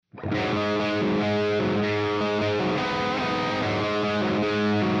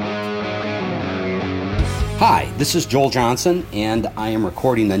Hi, this is Joel Johnson, and I am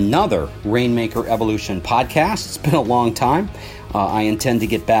recording another Rainmaker Evolution podcast. It's been a long time. I intend to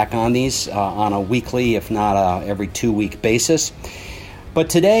get back on these on a weekly, if not every 2-week basis. But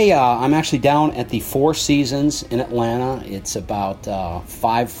today, I'm actually down at the Four Seasons in Atlanta. It's about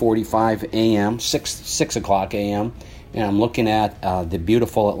 5:45 a.m., 6 o'clock a.m., and I'm looking at the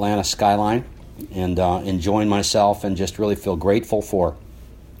beautiful Atlanta skyline and enjoying myself and just really feel grateful for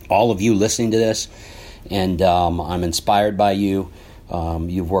all of you listening to this. And I'm inspired by you.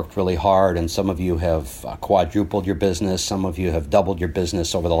 You've worked really hard, and some of you have quadrupled your business. Some of you have doubled your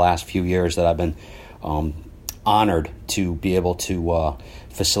business over the last few years that I've been honored to be able to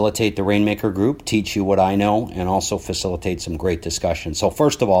facilitate the Rainmaker Group, teach you what I know, and also facilitate some great discussion. So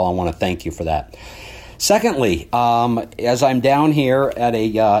first of all, I want to thank you for that. Secondly, as I'm down here at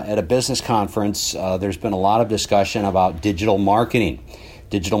a business conference, there's been a lot of discussion about digital marketing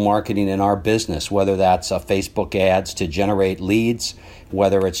in our business, whether that's Facebook ads to generate leads,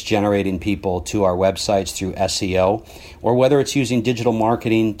 whether it's generating people to our websites through SEO, or whether it's using digital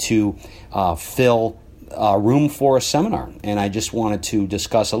marketing to fill room for a seminar. And I just wanted to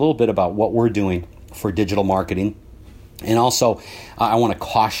discuss a little bit about what we're doing for digital marketing. And also, I want to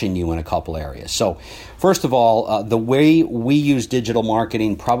caution you in a couple areas. So, first of all, the way we use digital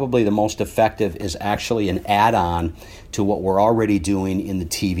marketing, probably the most effective, is actually an add-on to what we're already doing in the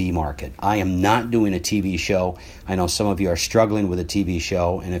TV market. I am not doing a TV show. I know some of you are struggling with a TV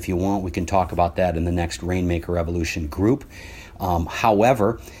show, and if you want, we can talk about that in the next Rainmaker Evolution group.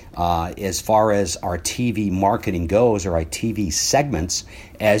 However, as far as our TV marketing goes, or our TV segments,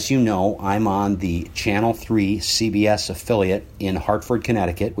 as you know, I'm on the Channel 3 CBS affiliate in Hartford,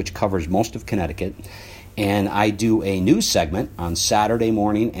 Connecticut, which covers most of Connecticut. And I do a news segment on Saturday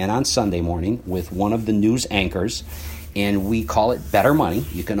morning and on Sunday morning with one of the news anchors, and we call it Better Money.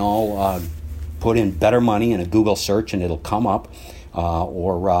 You can all put in Better Money in a Google search, and it'll come up.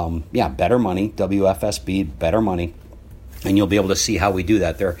 Better Money, WFSB, Better Money. And you'll be able to see how we do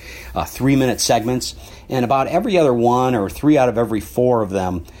that. They're 3-minute segments, and about every other one or 3 out of every 4 of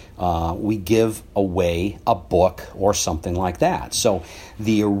them, we give away a book or something like that. So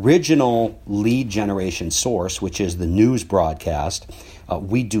the original lead generation source, which is the news broadcast,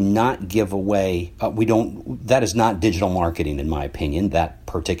 we do not give away. That is not digital marketing, in my opinion, that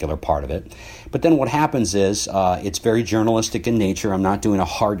particular part of it. But then what happens is it's very journalistic in nature. I'm not doing a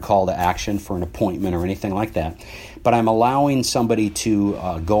hard call to action for an appointment or anything like that. But I'm allowing somebody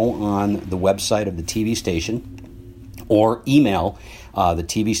to go on the website of the TV station or email the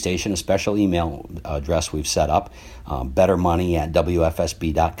TV station, a special email address we've set up,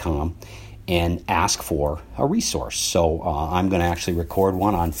 bettermoney@wfsb.com, and ask for a resource. So I'm going to actually record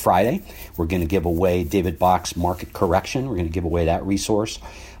one on Friday. We're going to give away David Bach's Market Correction. We're going to give away that resource.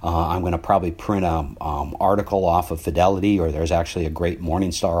 I'm going to probably print an article off of Fidelity, or there's actually a great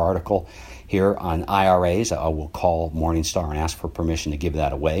Morningstar article here on IRAs. I will call Morningstar and ask for permission to give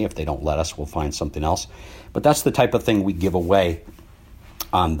that away. If they don't let us, we'll find something else. But that's the type of thing we give away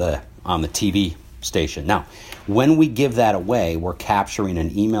on the TV station. Now, when we give that away, we're capturing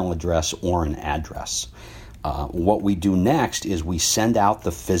an email address or an address. What we do next is we send out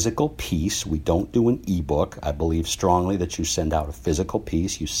the physical piece. We don't do an ebook. I believe strongly that you send out a physical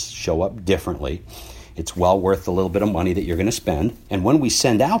piece. You show up differently. It's well worth the little bit of money that you're going to spend. And when we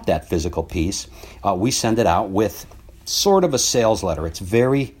send out that physical piece, we send it out with sort of a sales letter. It's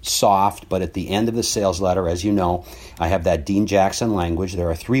very soft, but at the end of the sales letter, as you know, I have that Dean Jackson language. There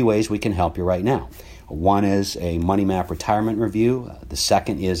are 3 ways we can help you right now. One is a Money Map retirement review. The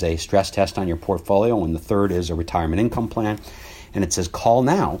second is a stress test on your portfolio. And the third is a retirement income plan. And it says, call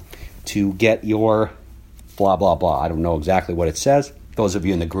now to get your blah, blah, blah. I don't know exactly what it says. Those of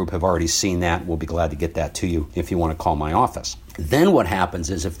you in the group have already seen that. We'll be glad to get that to you if you want to call my office. Then what happens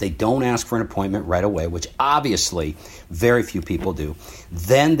is if they don't ask for an appointment right away, which obviously very few people do,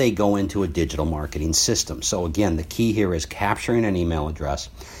 then they go into a digital marketing system. So again, the key here is capturing an email address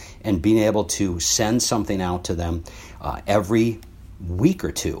and being able to send something out to them every week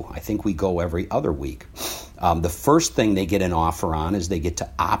or 2. I think we go every other week. The first thing they get an offer on is they get to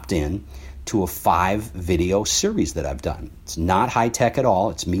opt in to a 5-video series that I've done. It's not high tech at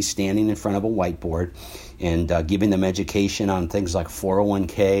all. It's me standing in front of a whiteboard and giving them education on things like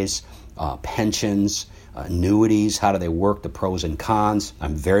 401ks, pensions, annuities, how do they work, the pros and cons.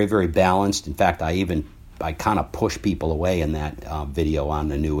 I'm very, very balanced. In fact, I kind of push people away in that video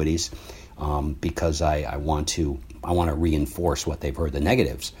on annuities because I want to reinforce what they've heard, the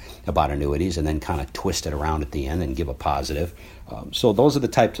negatives about annuities, and then kind of twist it around at the end and give a positive. So those are the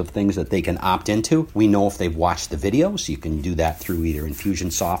types of things that they can opt into. We know if they've watched the video, so you can do that through either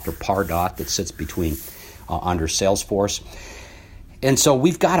Infusionsoft or Pardot that sits between under Salesforce. And so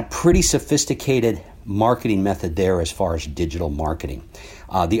we've got a pretty sophisticated marketing method there as far as digital marketing.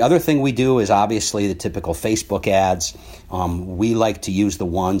 The other thing we do is obviously the typical Facebook ads. We like to use the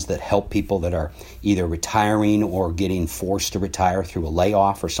ones that help people that are either retiring or getting forced to retire through a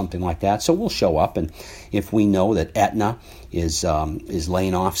layoff or something like that. So we'll show up, and if we know that Aetna is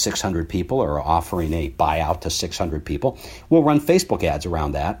laying off 600 people or offering a buyout to 600 people, we'll run Facebook ads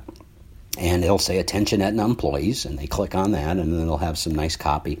around that. And it'll say, "Attention Aetna employees," and they click on that, and then it'll have some nice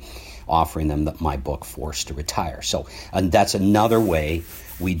copy offering them my book, Forced to Retire. So and that's another way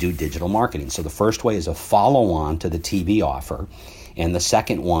we do digital marketing. So the first way is a follow-on to the TV offer. And the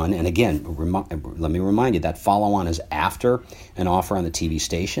second one, and again, let me remind you, that follow-on is after an offer on the TV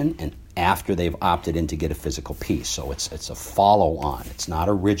station and after they've opted in to get a physical piece. So it's a follow-on. It's not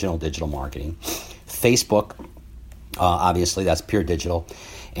original digital marketing. Facebook, obviously, that's pure digital.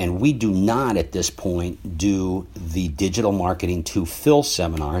 And we do not, at this point, do the digital marketing to fill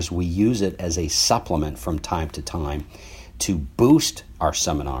seminars. We use it as a supplement from time to time to boost our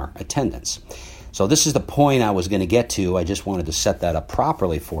seminar attendance. So this is the point I was going to get to. I just wanted to set that up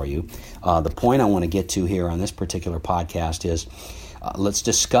properly for you. The point I want to get to here on this particular podcast is let's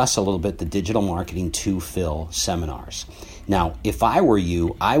discuss a little bit the digital marketing to fill seminars. Now, if I were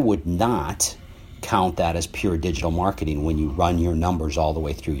you, I would not count that as pure digital marketing when you run your numbers all the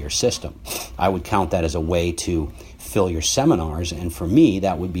way through your system. I would count that as a way to fill your seminars, and for me,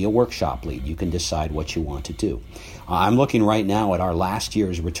 that would be a workshop lead. You can decide what you want to do. I'm looking right now at our last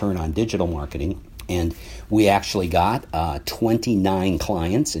year's return on digital marketing, and we actually got 29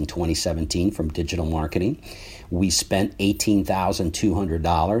 clients in 2017 from digital marketing. We spent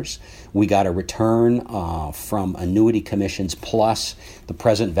 $18,200. We got a return from annuity commissions plus the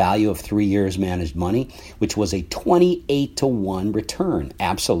present value of 3 years managed money, which was a 28-to-1 return.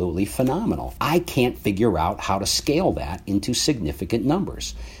 Absolutely phenomenal. I can't figure out how to scale that into significant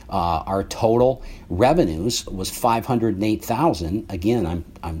numbers. Our total revenues was $508,000. Again,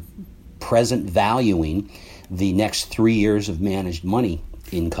 I'm present valuing the next 3 years of managed money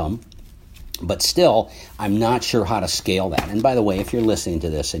income. But still, I'm not sure how to scale that. And by the way, if you're listening to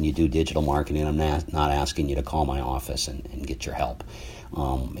this and you do digital marketing, I'm not asking you to call my office and get your help.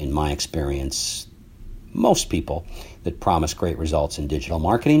 In my experience, most people that promise great results in digital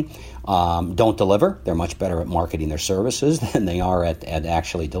marketing don't deliver. They're much better at marketing their services than they are at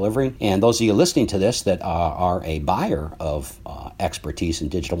actually delivering. And those of you listening to this that are a buyer of expertise in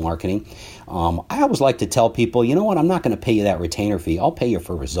digital marketing, I always like to tell people, you know what, I'm not going to pay you that retainer fee. I'll pay you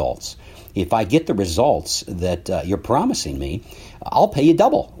for results. If I get the results that you're promising me, I'll pay you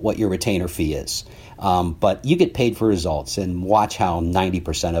double what your retainer fee is. But you get paid for results, and watch how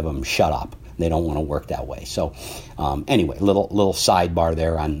 90% of them shut up. They don't want to work that way. So anyway, little sidebar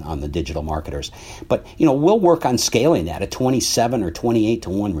there on the digital marketers. But, we'll work on scaling that. A 27 or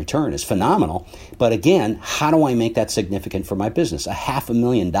 28-to-1 return is phenomenal. But again, how do I make that significant for my business?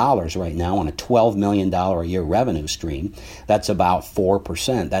 $500,000 right now on a $12 million a year revenue stream. That's about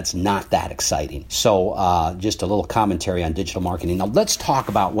 4%. That's not that exciting. So just a little commentary on digital marketing. Now let's talk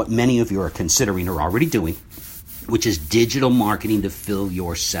about what many of you are considering or already doing, which is digital marketing to fill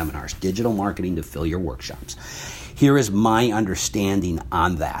your seminars, digital marketing to fill your workshops. Here is my understanding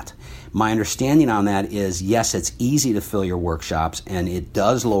on that. My understanding on that is, yes, it's easy to fill your workshops, and it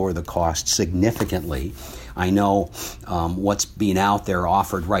does lower the cost significantly. I know what's being out there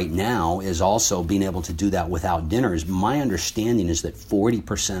offered right now is also being able to do that without dinners. My understanding is that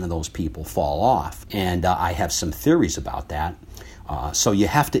 40% of those people fall off, and I have some theories about that. So you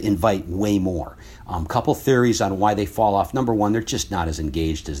have to invite way more. Couple theories on why they fall off. Number one, they're just not as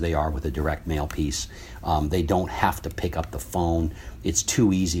engaged as they are with a direct mail piece. They don't have to pick up the phone. It's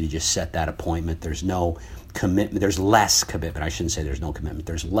too easy to just set that appointment. There's no commitment. There's less commitment. I shouldn't say there's no commitment.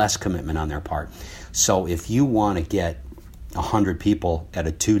 There's less commitment on their part. So if you want to get 100 people at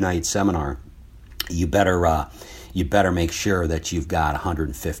a 2-night seminar, you better make sure that you've got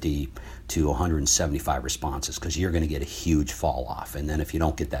 150 to 175 responses, because you're going to get a huge fall off. And then if you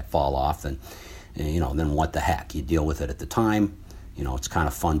don't get that fall off, then what the heck? You deal with it at the time. It's kind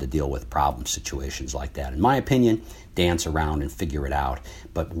of fun to deal with problem situations like that. In my opinion, dance around and figure it out,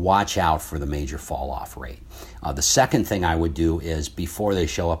 but watch out for the major fall off rate. The second thing I would do is, before they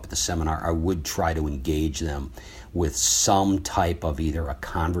show up at the seminar, I would try to engage them with some type of either a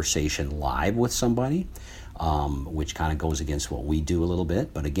conversation live with somebody, which kind of goes against what we do a little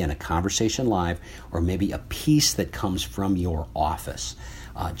bit. But again, a conversation live, or maybe a piece that comes from your office.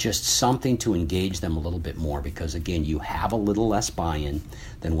 just something to engage them a little bit more, because again, you have a little less buy-in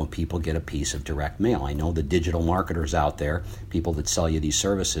than when people get a piece of direct mail. I know the digital marketers out there, people that sell you these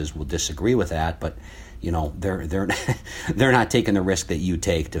services, will disagree with that, but they're they're not taking the risk that you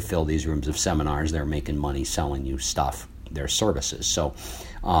take to fill these rooms of seminars. They're making money selling you stuff, their services. So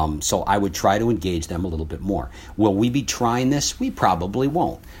I would try to engage them a little bit more. Will we be trying this? We probably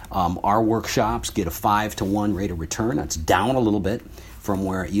won't. Our workshops get a 5-to-1 rate of return. That's down a little bit from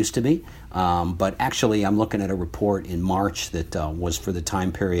where it used to be. But actually, I'm looking at a report in March that was for the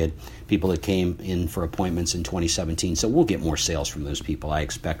time period, people that came in for appointments in 2017. So we'll get more sales from those people. I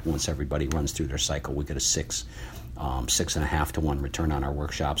expect once everybody runs through their cycle, we get a 6.5-to-1 return on our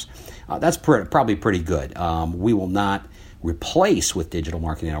workshops. That's probably pretty good. We will not replace with digital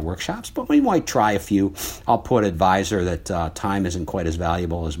marketing in our workshops, but we might try a few. I'll put advisor that time isn't quite as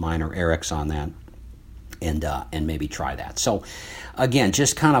valuable as mine or Eric's on that, and maybe try that. So again,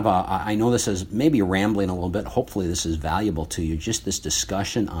 just kind of I know this is maybe rambling a little bit. Hopefully this is valuable to you, just this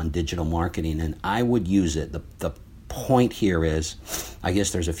discussion on digital marketing, and I would use it. The point here is, I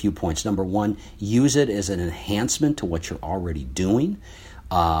guess there's a few points. Number one, use it as an enhancement to what you're already doing.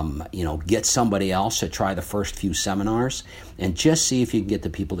 Get somebody else to try the first few seminars and just see if you can get the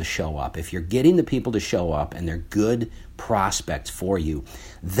people to show up. If you're getting the people to show up and they're good prospects for you,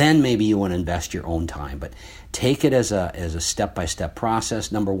 then maybe you want to invest your own time. But take it as a step-by-step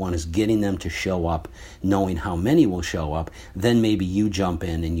process. Number one is getting them to show up, knowing how many will show up. Then maybe you jump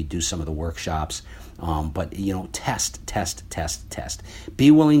in and you do some of the workshops. But test.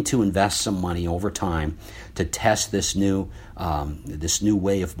 Be willing to invest some money over time to test this new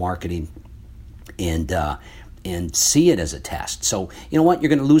way of marketing, and see it as a test. So you know what? You're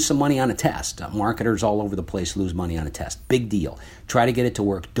going to lose some money on a test. Marketers all over the place lose money on a test. Big deal. Try to get it to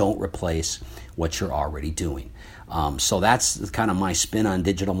work. Don't replace what you're already doing. So that's kind of my spin on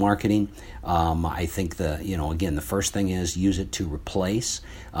digital marketing. I think the first thing is use it to replace.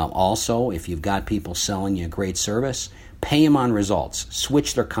 Also, if you've got people selling you a great service, pay them on results.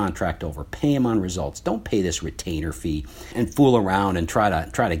 Switch their contract over. Pay them on results. Don't pay this retainer fee and fool around and try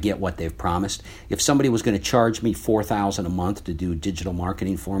to get what they've promised. If somebody was going to charge me $4,000 a month to do digital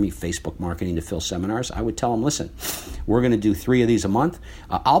marketing for me, Facebook marketing to fill seminars, I would tell them, listen, we're going to do 3 of these a month.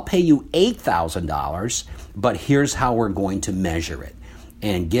 I'll pay you $8,000, but here's how we're going to measure it.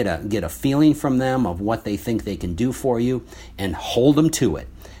 And get a feeling from them of what they think they can do for you, and hold them to it.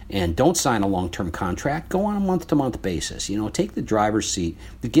 And don't sign a long-term contract. Go on a month-to-month basis. Take the driver's seat.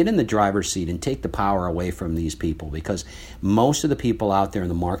 Get in the driver's seat and take the power away from these people, because most of the people out there in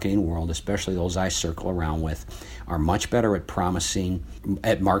the marketing world, especially those I circle around with, are much better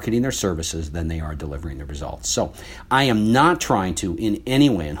at marketing their services than they are delivering the results. So I am not trying to in any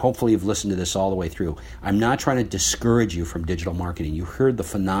way, and hopefully you've listened to this all the way through, I'm not trying to discourage you from digital marketing. You heard the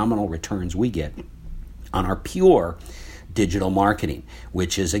phenomenal returns we get on our pure digital marketing,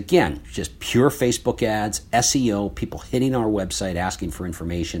 which is, again, just pure Facebook ads, SEO, people hitting our website asking for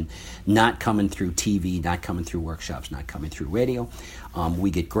information, not coming through TV, not coming through workshops, not coming through radio. We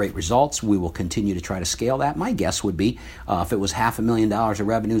get great results. We will continue to try to scale that. My guess would be if it was $500,000 of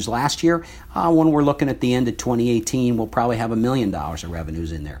revenues last year, when we're looking at the end of 2018, we'll probably have $1 million of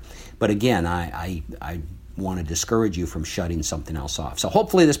revenues in there. But again, I want to discourage you from shutting something else off. So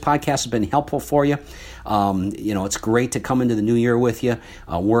hopefully this podcast has been helpful for you. It's great to come into the new year with you.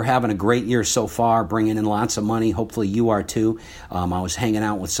 We're having a great year so far, bringing in lots of money. Hopefully you are too. I was hanging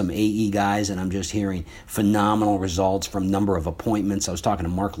out with some AE guys, and I'm just hearing phenomenal results from number of appointments. I was talking to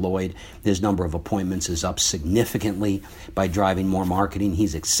Mark Lloyd. His number of appointments is up significantly by driving more marketing.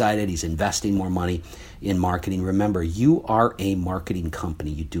 He's excited. He's investing more money in marketing. Remember, you are a marketing company.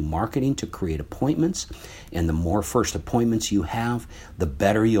 You do marketing to create appointments, and the more first appointments you have, the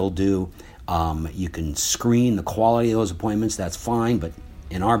better you'll do. You can screen the quality of those appointments. That's fine, but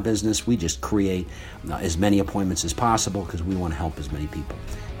in our business, we just create as many appointments as possible because we want to help as many people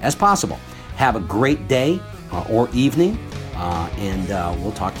as possible. Have a great day or evening, and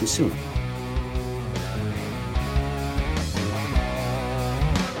we'll talk to you soon.